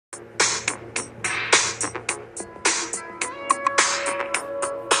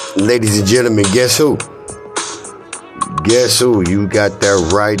Ladies and gentlemen, guess who? Guess who? You got that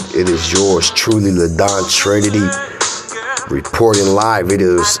right. It is yours truly, LaDon Trinity, reporting live. It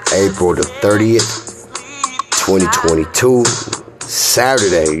is April the 30th, 2022,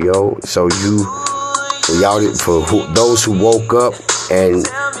 Saturday, yo. So for those who woke up and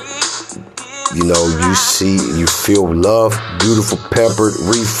you feel love, beautiful, pampered,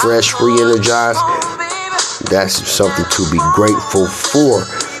 refreshed, re-energized. That's something to be grateful for.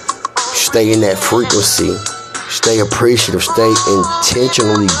 Stay in that frequency. Stay appreciative. Stay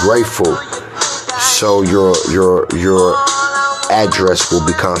intentionally grateful. So your address will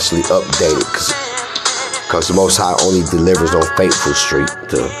be constantly updated. Because the Most High only delivers on Faithful Street.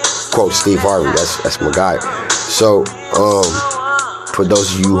 To quote Steve Harvey, that's my guy. So for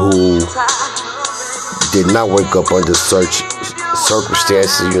those of you who did not wake up under such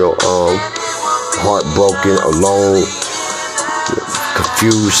circumstances, heartbroken, alone,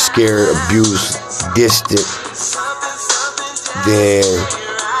 confused, scared, abused, distant, then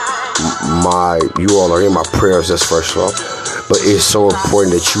you all are in my prayers, that's first of all. But it's so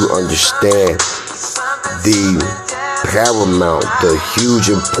important that you understand the paramount, the huge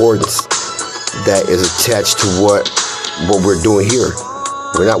importance that is attached to what we're doing here.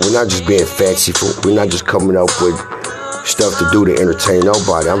 We're not just being fanciful. We're not just coming up with stuff to do to entertain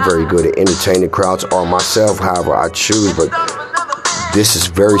nobody. I'm very good at entertaining crowds or myself, however I choose, but this is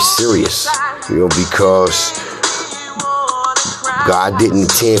very serious, because God didn't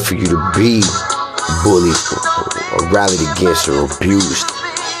intend for you to be bullied or rallied against or abused,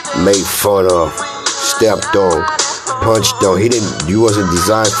 made fun of, stepped on, punched on. You wasn't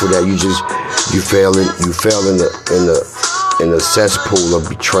designed for that. You fell in the cesspool of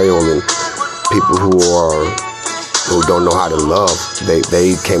betrayal and people who don't know how to love.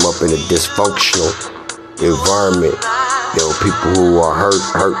 They came up in a dysfunctional environment. People who are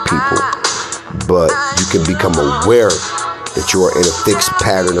hurt people. But you can become aware that you are in a fixed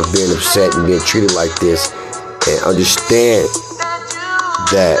pattern of being upset and being treated like this, and understand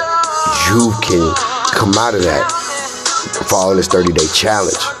that you can come out of that following this 30-day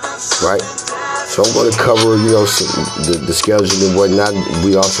challenge, right? So I'm going to cover, the schedule and whatnot.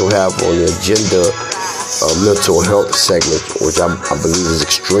 We also have on the agenda mental health segment, which I believe is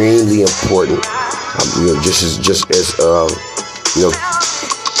extremely important. Just as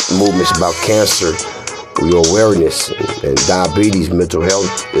movements about cancer, awareness and diabetes, mental health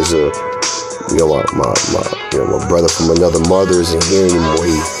is my brother from another mother isn't here anymore.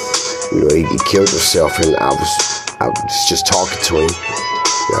 He killed himself, and I was just talking to him.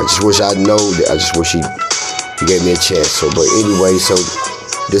 I just wish I'd known that. I just wish he gave me a chance. But anyway, so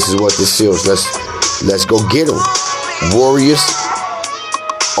this is what this is. Let's go get them. Warriors,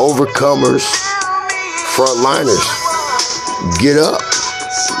 overcomers, frontliners, get up.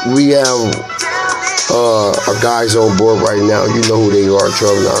 We have our guys on board right now. You know who they are,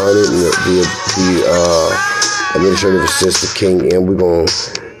 Trevor 900 and the administrative assistant King M. We're going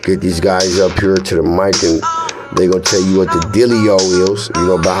to get these guys up here to the mic, and they're going to tell you what the dealio is,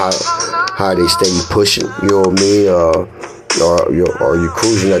 about how they steady pushing, what I mean? Are you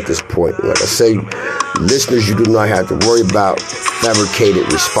cruising at this point? Like I say, listeners, you do not have to worry about fabricated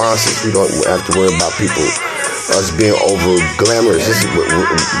responses. You don't have to worry about us being over glamorous. This is what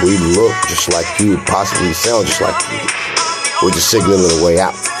we look just like you, possibly sound just like you. We're just signaling the way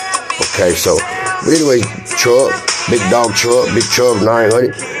out. Okay, so, but anyway, Chubb, Big Dog Chubb, Big Chubb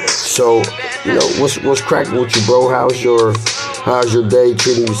 900. So, what's cracking with you, bro? How's your day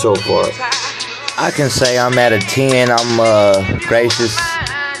treating you so far? I can say I'm at a 10. I'm gracious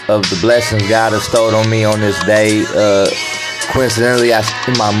of the blessings God has bestowed on me on this day. Coincidentally,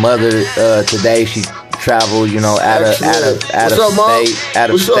 my mother today, she traveled, out of state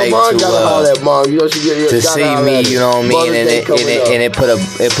to see me, and it put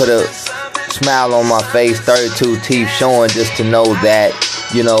a smile on my face, 32 teeth showing, just to know that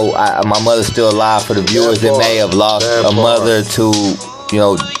my mother's still alive. For the viewers that may have lost a mother to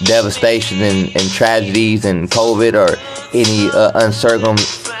devastation and tragedies and COVID or any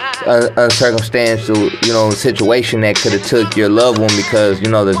uncircumstantial, situation that could have took your loved one, because,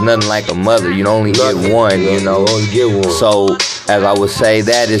 there's nothing like a mother. You only get one, You only get one. So, as I would say,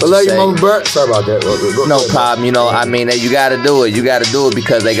 that is to say, sorry about that. No problem. I mean, you got to do it. You got to do it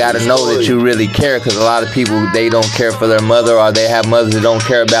because they got to know that you really care, because a lot of people, they don't care for their mother, or they have mothers that don't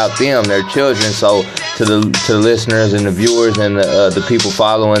care about them, their children. So, to the listeners and the viewers and the people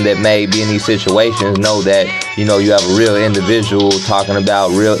following that may be in these situations, know that, you have a real individual talking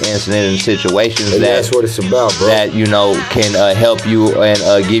about real incidents and situations, and that's what it's about, bro. That can help you and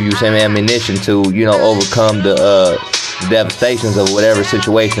give you some ammunition to overcome the the devastations of whatever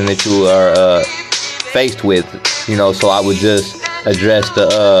situation that you are faced with. You know, so I would just address the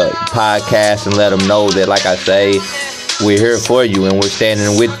podcast and let them know that, like I say, we're here for you and we're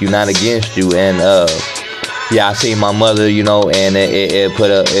standing with you, not against you. And yeah, I see my mother, you know, and it put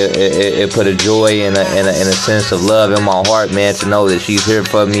a joy and a sense of love in my heart, man, to know that she's here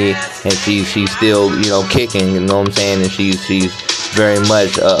for me and she's still, you know, kicking, you know what I'm saying, and she's very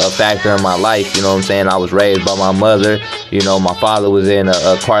much a factor in my life, you know what I'm saying. I was raised by my mother, you know, my father was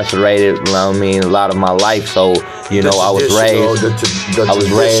incarcerated, you know what I mean, a lot of my life, so, you know, I was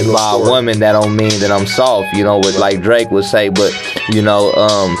raised by a woman. That don't mean that I'm soft, you know, what like Drake would say, but, you know,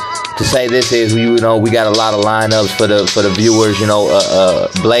 to say this is, you know, we got a lot of lineups for the viewers, you know,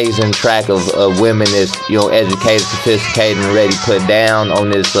 blazing track of women that's, you know, educated, sophisticated, and ready to put down on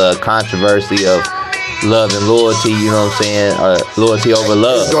this controversy of love and loyalty, you know what I'm saying, or loyalty over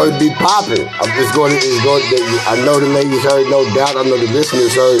love. It's going to be popping. I know the ladies heard, no doubt. I know the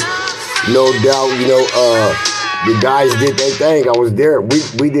listeners heard, no doubt. You know, the guys did their thing. I was there.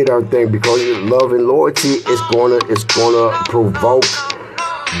 We did our thing because love and loyalty is gonna provoke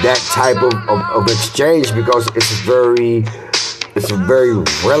that type of exchange, because it's a very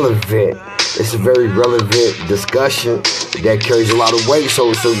relevant discussion that carries a lot of weight.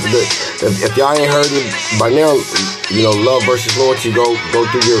 So if y'all ain't heard it by now, you know, love versus loyalty, go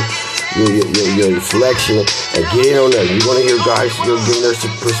through your selection and get in on that. You're gonna hear guys, you know, giving their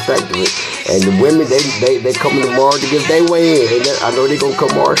perspective, and the women they coming tomorrow to give their way in, and I know they gonna come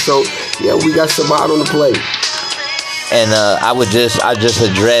tomorrow. So yeah, we got some out on the plate. And I just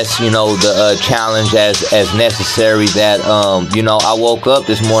address, you know, the challenge as necessary. That you know, I woke up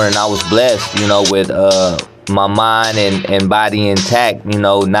this morning, I was blessed, you know, with my mind and body intact, you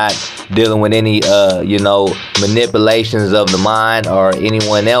know, not dealing with any you know, manipulations of the mind or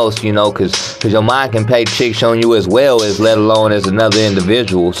anyone else, you know, because your mind can play tricks on you as well, as let alone as another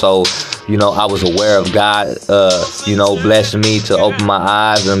individual. So, you know, I was aware of God, you know, blessing me to open my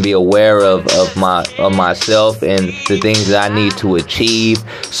eyes and be aware of myself and the things that I need to achieve.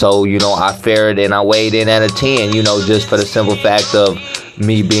 So, you know, I fared and I weighed in at a 10, you know, just for the simple fact of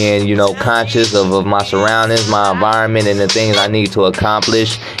me being, you know, conscious of my surroundings, my environment, and the things I need to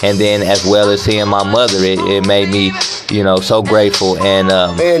accomplish. And then as well as seeing my mother, it made me, you know, so grateful. And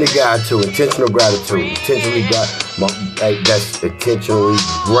the gratitude, intentional gratitude, that's intentionally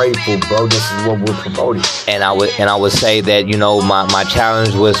grateful, bro. This is what we're promoting. And I would say that, you know, my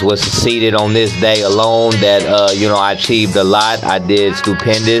challenge was succeeded on this day alone. That you know, I achieved a lot. I did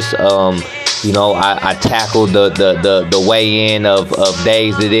stupendous. You know, I tackled the way in of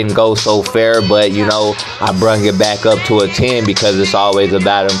days that didn't go so fair, but, you know, I brung it back up to a 10 because it's always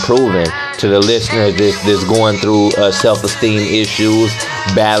about improving. To the listeners that's going through self-esteem issues,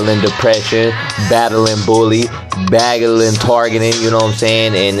 battling depression, battling bully, battling targeting, you know what I'm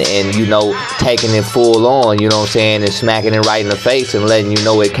saying, and you know, taking it full on, you know what I'm saying, and smacking it right in the face and letting you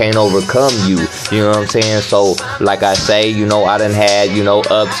know it can't overcome you, you know what I'm saying. So, like I say, you know, I done had, you know,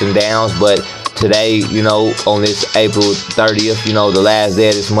 ups and downs, but today, you know, on this April 30th, you know, the last day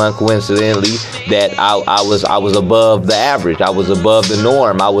of this month, coincidentally, that I was above the average. I was above the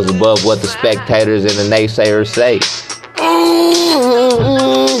norm. I was above what the spectators and the naysayers say.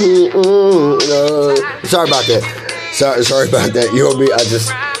 Sorry about that. Sorry about that. You know what I mean?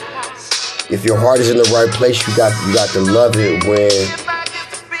 If your heart is in the right place, you got to love it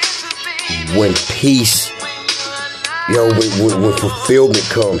when peace, you know, when fulfillment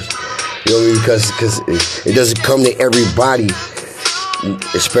comes. You know what I mean? Because it doesn't come to everybody,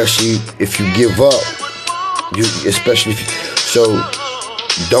 especially if you give up. So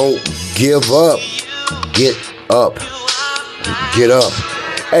don't give up. Get up. Get up.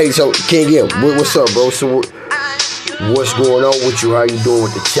 Hey, so King M, what's up, bro? So what's going on with you? How you doing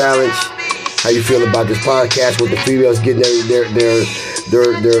with the challenge? How you feel about this podcast with the females getting their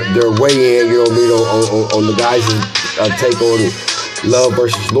way in? You know what I mean? On the guys that take on love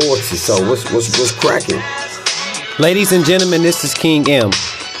versus loyalty. So what's cracking? Ladies and gentlemen, this is King M.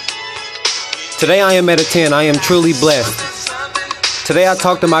 Today I am at a 10. I am truly blessed. Today I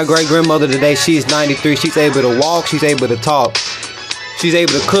talked to my great grandmother today. She's 93. She's able to walk. She's able to talk. She's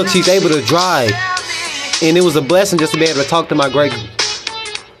able to cook. She's able to drive. And it was a blessing just to be able to talk to my great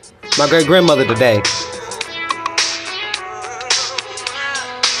grandmother today.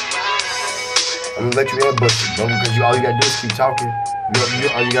 I'm gonna let you ambush it, bro, because all you gotta do is keep talking.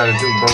 All you gotta do, bro.